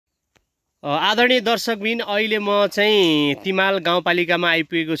आदरणीय दर्शकबिन अहिले म चाहिँ तिमाल गाउँपालिकामा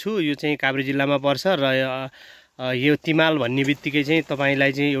आइपुगेको छु। यो चाहिँ काभ्रे जिल्लामा पर्छ र यो तिमाल भन्ने बित्तिकै चाहिँ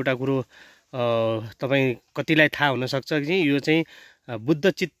तपाईलाई चाहिँ एउटा कुरो तपाई कतिलाई थाहा हुन सक्छ कि यो चाहिँ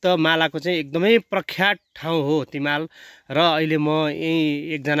बुद्ध चित्त मालाको चाहिँ एकदमै प्रख्यात ठाउँ हो तिमाल। र अहिले म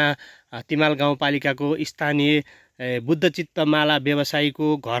यही एकजना तिमाल गाउँपालिकाको स्थानीय बुद्ध चित्त माला व्यवसायीको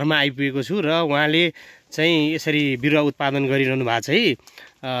घरमा आइपुगेको छु र उहाँले चाहिँ यसरी बिरुवा उत्पादन गरिरहनु भएको छ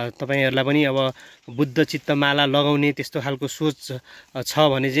है। तपाईहरुलाई पनि अब बुद्ध चित्त माला लगाउने त्यस्तो खालको सोच छ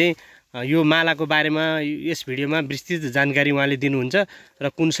भने चाहिँ यो मालाको बारेमा यस भिडियोमा विस्तृत जानकारी उहाँले दिनुहुन्छ र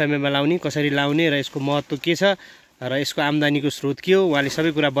कुन समयमा लाउने, कसरी लाउने र यसको महत्त्व के छ र यसको आम्दानीको स्रोत के हो उहाँले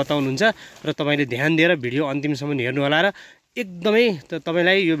सबै कुरा बताउनुहुन्छ र तपाईले ध्यान दिएर भिडियो अन्तिमसम्म हेर्नु होला र एकदमै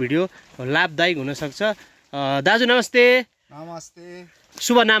तपाईलाई यो भिडियो लाभदायक हुन सक्छ। दाजु नमस्ते। नमस्ते।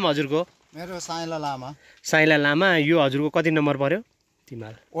 शुभ नाम हजुरको? मेरो साइला लामा। साइला लामा। यो हजुरको कति नम्बर पर्यो?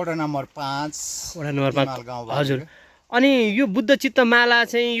 तिमाल वडा नम्बर 5। वडा नम्बर 5 हजुर। अनि यो बुद्ध चित्त माला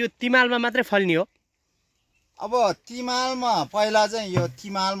चाहिँ यो तिमालमा मात्रै फल्ने हो? अब तिमालमा पहिला चाहिँ यो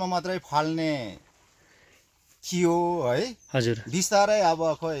तिमालमा मात्रै फल्ने थियो है हजुर। बिस्तारै अब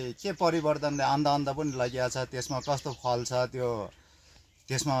खोइ के परिवर्तनले अन्ध पनि लगिया छ, त्यसमा कस्तो फल छ त्यो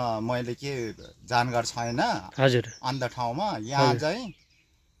त्यसमा मैले के जानकार छैन हजुर। अन्ध ठाउँमा यहाँ चाहिँ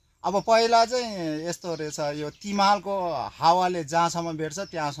अब पहिला चाहिँ यस्तो रहेछ, यो तिमालको हावाले जहाँसम्म भेट्छ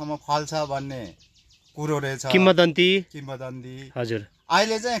त्यहाँसम्म फल्छ भन्ने कुरो रहेछ, किम्बदन्ती हजुर।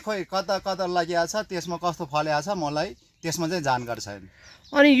 अहिले चाहिँ खोइ कता कता लगिया छ, त्यसमा कस्तो फलेको छ मलाई त्यसमा चाहिँ जानकार छैन।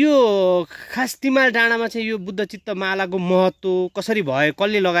 अनि यो खास तिमाल डाँडामा चाहिँ यो बुद्ध चित्त मालाको महत्त्व कसरी भयो,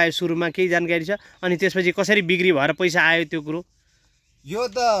 कसले लगायो, सुरुमा केही जानकारी छ? अनि त्यसपछि कसरी बिक्री भएर पैसा आयो त्यो कुरो? यो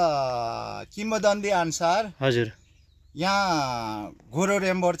त किम्बदन्ती अनुसार हजुर यहाँ गुरु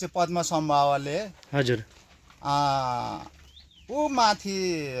रेम्बोर चाहिँ पद्म सम्भावले हजुर ऊ माथि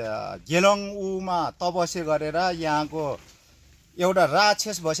गेलोङ उमा तपस्या गरेर यहाँको एउटा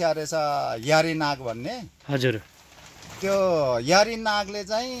राक्षस बस्या रहेछ यारी नाग भन्ने हजुर। त्यो यारी नागले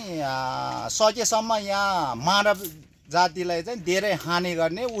चाहिँ सकेसम्म यहाँ मानव जातिलाई चाहिँ धेरै हानि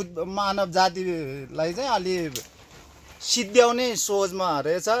गर्ने, मानव जातिलाई चाहिँ अलि सिद्ध्याउने सोचमा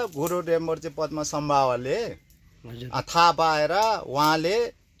रहेछ गुरु रेम्बोर चाहिँ पद्म सम्भावले थाहा पाएर उहाँले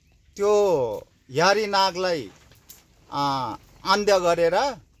त्यो यारी नागलाई अन्त्य गरेर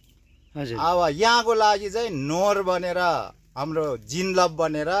अब यहाँको लागि चाहिँ नोर बनेर हाम्रो जिनलब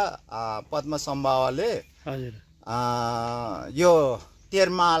बनेर पद्म सम्भावले यो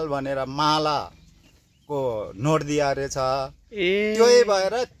तेरमाल भनेर मालाको नोट दिया रहेछ। त्यही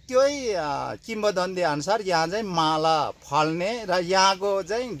भएर त्यही किम्बदन्ती अनुसार यहाँ चाहिँ माला फल्ने र यहाँको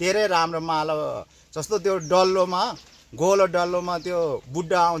चाहिँ धेरै राम्रो माला जस्तो त्यो डल्लोमा गोलो डल्लोमा त्यो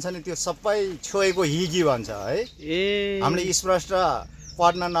बुड्ढा आउँछ नि त्यो सबै छोएको हिगी भन्छ है। हामीले स्पष्ट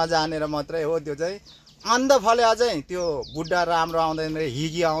पढ्न नजानेर मात्रै हो, त्यो चाहिँ अन्ध फल्या चाहिँ त्यो बुड्ढा राम्रो आउँदैन,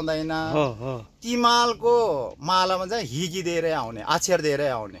 हिगी आउँदैन। तिमालको मालामा चाहिँ हिगी धेरै आउने, अक्षर धेरै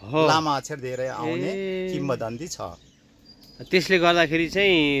आउने, लामा अक्षर धेरै आउने किम्बदन्ती छ। त्यसले गर्दाखेरि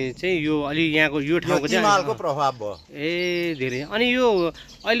चाहिँ यो अलि यहाँको यो ठाउँको चाहिँ तिमालको प्रभाव भयो। धेरै। अनि यो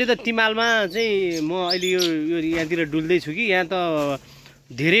अहिले त तिमालमा चाहिँ म अहिले यो यहाँतिर डुल्दै छु कि यहाँ त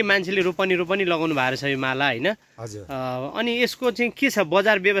धेरै मान्छेले रोपनी लगाउनु भएको छ यो माला हैन? हजुर। अनि यसको चाहिँ के छ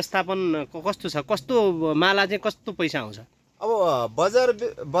बजार व्यवस्थापन कस्तो छ? कस्तो माला चाहिँ कस्तो पैसा आउँछ? अब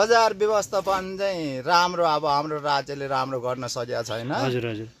बजार व्यवस्थापन चाहिँ राम्रो, अब हाम्रो राज्यले राम्रो गर्न सकेको छैन। हजुर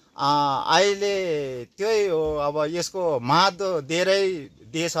हजुर। अहिले त्यही हो, अब यसको महत्त्व धेरै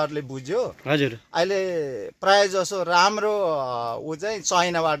देशहरूले बुझ्यो। हजुर। अहिले प्राय जसो राम्रो ऊ चाहिँ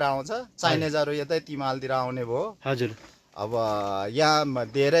चाइनाबाट आउँछ, चाइनिजहरू यतै तिमालतिर आउने भयो। हजुर। अब यहाँ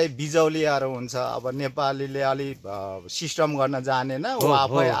धेरै बिजौलीहरू हुन्छ, अब नेपालीले अलि सिस्टम गर्न जानेन, ऊ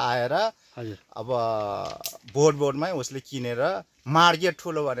आफै आएर अब बोर्डमै उसले किनेर मार्केट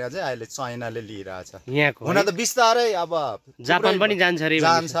ठुलो भनेर चाहिँ अहिले चाइनाले लिइरहेछ। हुन त बिस्तारै अब जापान पनि जान्छ,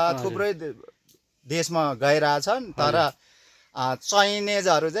 थुप्रै देशमा गइरहेछन्, तर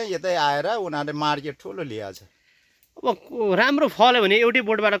चाइनिजहरू चाहिँ यतै आएर उनीहरूले मार्केट ठुलो लिएछ। अब राम्रो फल्यो भने एउटै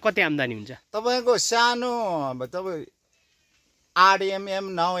बोर्डबाट कति आम्दानी हुन्छ? तपाईँको सानो तपाईँ 8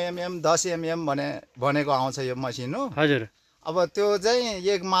 mm 9 mm 10 mm भनेको आउँछ यो मसिनो। हजुर। अब त्यो चाहिँ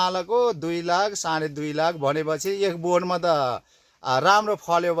एक मालाको 2 लाख 2.5 लाख भनेपछि एक बोर्डमा त राम्रो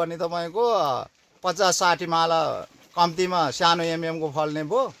फल्यो भने तपाईँको 50-60 माला कम्तीमा सानो एमएमको फल्ने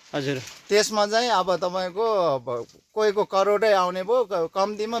भयो। हजुर। त्यसमा चाहिँ अब तपाईँको कोहीको करोडै आउने भयो,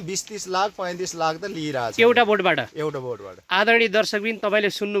 कम्तीमा 20-30 लाख 35 लाख त लिइरहेछ एउटा बोर्डबाट। आदरणीय दर्शकबिन तपाईँले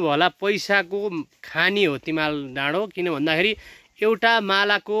सुन्नुभयो होला, पैसाको खानी हो तिमाल डाँडो। किन भन्दाखेरि एउटा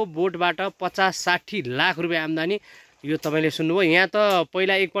मालाको बोटबाट 50-60 लाख रुपियाँ आम्दानी। यो तपाईँले सुन्नुभयो। यहाँ त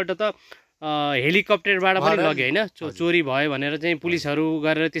पहिला एकपल्ट त हेलिकप्टरमा पनि लग्यो हैन, चोरी भयो भनेर चाहिँ पुलिसहरू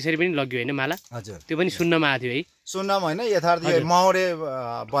गरेर त्यसरी पनि लग्यो हैन माला? हजुर, त्यो पनि सुन्नमा आएको थियो है? सुन्नमा होइन, यथार्थ यो माउरे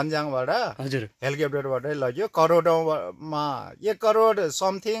बन्जाङबाट हजुर हेलिकप्टरबाटै लग्यो। करोडौँमा 1 करोड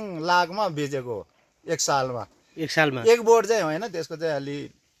समथिङ लाखमा बेचेको एक सालमा। एक बोट चाहिँ होइन, त्यसको चाहिँ अलि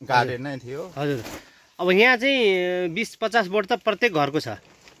गार्डन नै थियो। हजुर, अब यहाँ चाहिँ 20-50 बोट त प्रत्येक घरको छ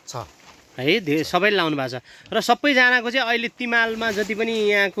है, सबैले लाउनु भएको छ। र सबैजनाको चाहिँ अहिले तिमालमा जति पनि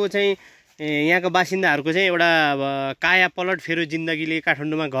यहाँको चाहिँ यहाँको बासिन्दाहरूको चाहिँ एउटा काया पलट फेरो जिन्दगीले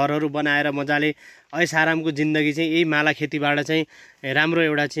काठमाडौँमा घरहरू बनाएर मजाले ऐस आरामको जिन्दगी चाहिँ यही माला खेतीबाट चाहिँ राम्रो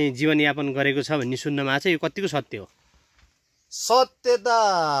एउटा चाहिँ जीवनयापन गरेको छ भन्ने सुन्नमा आएको छ। यो कतिको सत्य हो? सत्यता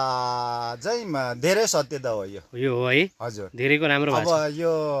चाहिँ धेरै सत्यता हो यो हो है? हजुर, धेरैको राम्रो भएको छ। अब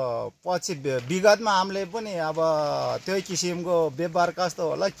यो पछि विगतमा हामीले पनि अब त्यही किसिमको व्यापार कस्तो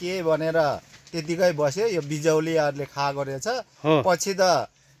होला के भनेर त्यतिकै बस्यो। यो बिजौलीहरूले खाएको रहेछ। पछि त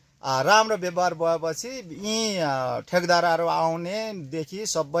राम्रो व्यवहार भएपछि यी ठेकदारहरू आउनेदेखि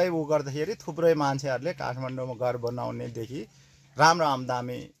सबै उ गर्दाखेरि थुप्रै मान्छेहरूले काठमाडौँमा घर बनाउनेदेखि राम्रो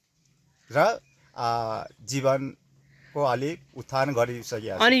आमदामी र जीवनको अलिक उत्थान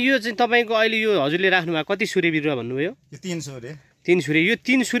गरिसकेको छ। अनि यो चाहिँ तपाईँको अहिले यो हजुरले राख्नु भएको कति सूर्य बिरुवा भन्नुभयो? यो 3 सूर्य। 3 सूर्य। यो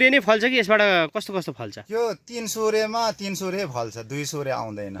 3 सूर्य नै फल्छ कि यसबाट कस्तो कस्तो फल्छ? यो 3 सूर्यमा 3 सूर्य फल्छ, 2 सूर्य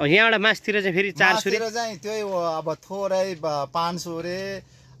आउँदैन। यहाँबाट मासतिर चाहिँ फेरि 4 सूर्य चाहिँ त्यही हो। अब थोरै 5 सूर्य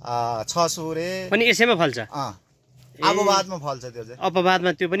 6 सूर्य पनि यसैमा फल्छ। अपवादमा फल्छ त्यो चाहिँ।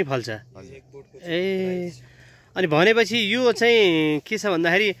 अपवादमा त्यो पनि फल्छ। ए अनि भनेपछि यो चाहिँ के छ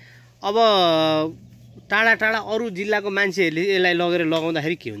भन्दाखेरि अब टाढा टाढा अरू जिल्लाको मान्छेहरूले यसलाई लगेर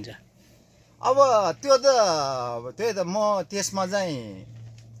लगाउँदाखेरि के हुन्छ? अब त्यो त त्यही त म त्यसमा चाहिँ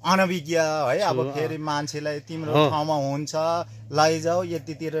अनभिज्ञ है। अब फेरि मान्छेलाई तिम्रो ठाउँमा हुन्छ लैजाऊ,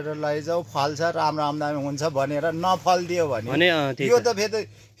 यति तिरेर लैजाऊ, फल्छ, राम्रो आमदामी हुन्छ भनेर नफलिदियो भने यो त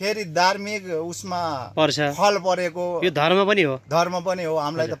फेरि धार्मिक उसमा पर्छ, फल परेको। यो धर्म पनि हो। धर्म पनि हो,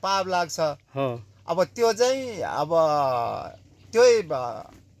 हामीलाई त पाप लाग्छ। अब त्यो चाहिँ अब त्यही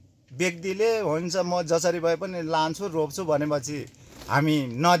व्यक्तिले हुन्छ म जसरी भए पनि लान्छु रोप्छु भनेपछि हामी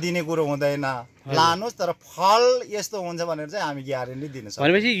नदिने कुरो हुँदैन। लानुहोस्, तर फल यस्तो हुन्छ भनेर चाहिँ हामी ग्यारेन्टी दिन सक्छौँ।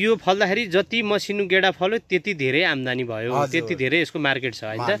 भनेपछि यो फल्दाखेरि जति मसिनो गेडा फल्यो त्यति धेरै आम्दानी भयो, त्यति धेरै यसको मार्केट छ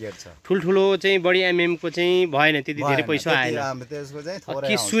हैन त? ठुल्ठुलो चाहिँ बढी एमएमको चाहिँ भएन, त्यति धेरै पैसा आएन। त्यसको चाहिँ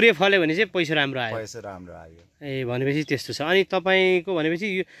कि सूर्य फल्यो भने चाहिँ पैसा राम्रो आयो। पैसा राम्रो आयो। ए भनेपछि त्यस्तो छ। अनि तपाईँको भनेपछि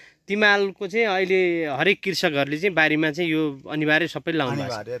यो तिमालको चाहिँ अहिले हरेक कृषकहरूले चाहिँ बारीमा चाहिँ यो अनिवार्य सबै लाउनु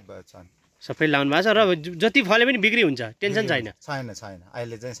भएको छ। सबै लाउनु भएको छ र जति फले पनि बिक्री हुन्छ, टेन्सन छैन? छैन,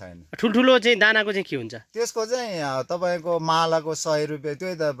 अहिले चाहिँ छैन। ठुल्ठुलो चाहिँ दानाको चाहिँ के हुन्छ? त्यसको चाहिँ तपाईँको मालाको 100 रुपियाँ।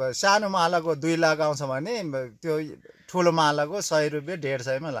 त्यही त सानो मालाको 2 लाख आउँछ भने त्यो ठुलो मालाको 100 रुपियाँ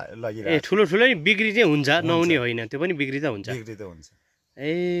 150 मा लगिरहेको। ए ठुलो ठुलो बिक्री चाहिँ हुन्छ, नहुने होइन, त्यो पनि बिक्री त हुन्छ। बिक्री त हुन्छ।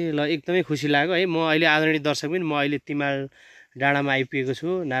 ए ल, एकदमै खुसी लाग्यो है। म अहिले आदरणीय दर्शक पनि म अहिले तिमाल डाँडामा आइपुगेको छु,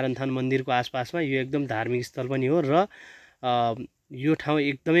 नारायणथान मन्दिरको आसपासमा। यो एकदम धार्मिक स्थल पनि हो र यो ठाउँ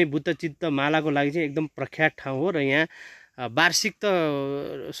एकदमै बुद्धचित्त मालाको लागि चाहिँ एकदम प्रख्यात ठाउँ हो। र यहाँ वार्षिक त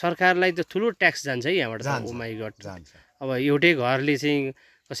सरकारलाई त ठुलो ट्याक्स जान्छ है यहाँबाट। ओ माई गड, अब एउटै घरले चाहिँ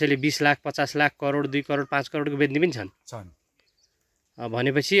कसैले 20 लाख 50 लाख करोड 2 करोड 5 करोडको बेच्ने पनि छन्।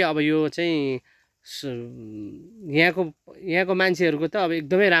 भनेपछि अब यो चाहिँ यहाँको मान्छेहरूको त अब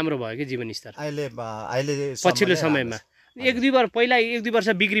एकदमै राम्रो भयो कि जीवनस्तर अहिले पछिल्लो समयमा। 1-2 वर्ष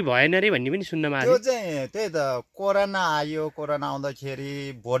बिक्री भएन रे भन्ने पनि सुन्नमा आयो। त्यो चाहिँ त्यही त कोरोना आयो, कोरोना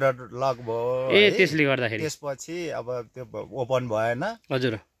आउँदाखेरि बोर्डर लक भयो। ए त्यसले गर्दाखेरि त्यसपछि अब त्यो ओपन भएन।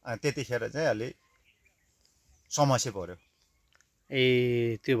 हजुर, त्यतिखेर चाहिँ अलि समस्या पर्यो।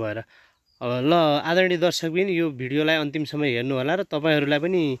 ए त्यो भएर ल आदरणीय दर्शक पनि यो भिडियोलाई अन्तिमसम्म हेर्नु होला र तपाईँहरूलाई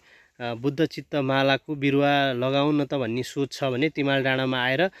पनि बुद्धचित्त मालाको बिरुवा लगाउन त भन्ने सोच छ भने तिमाल डाँडामा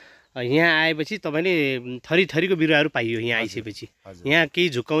आएर यहाँ आएपछि तपाईँले थरी थरीको बिरुवाहरू पाइयो। यहाँ आइसकेपछि यहाँ केही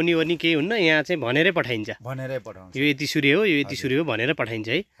झुकाउने ओर्ने केही हुन्न, यहाँ चाहिँ भनेरै पठाइन्छ। यो यति सूर्य हो, यो यति सूर्य हो भनेर पठाइन्छ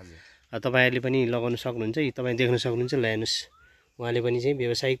है। तपाईँहरूले पनि लगाउन सक्नुहुन्छ, तपाईँ देख्न सक्नुहुन्छ। ल्याउनुहोस्, उहाँले पनि चाहिँ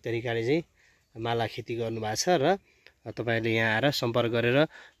व्यावसायिक तरिकाले चाहिँ माला खेती गर्नुभएको छ र तपाईँहरूले यहाँ आएर सम्पर्क गरेर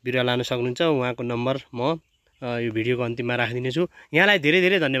बिरुवा लान सक्नुहुन्छ। उहाँको नम्बर म यो भिडियोको अन्तिममा राखिदिनेछु। यहाँलाई धेरै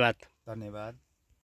धेरै धन्यवाद।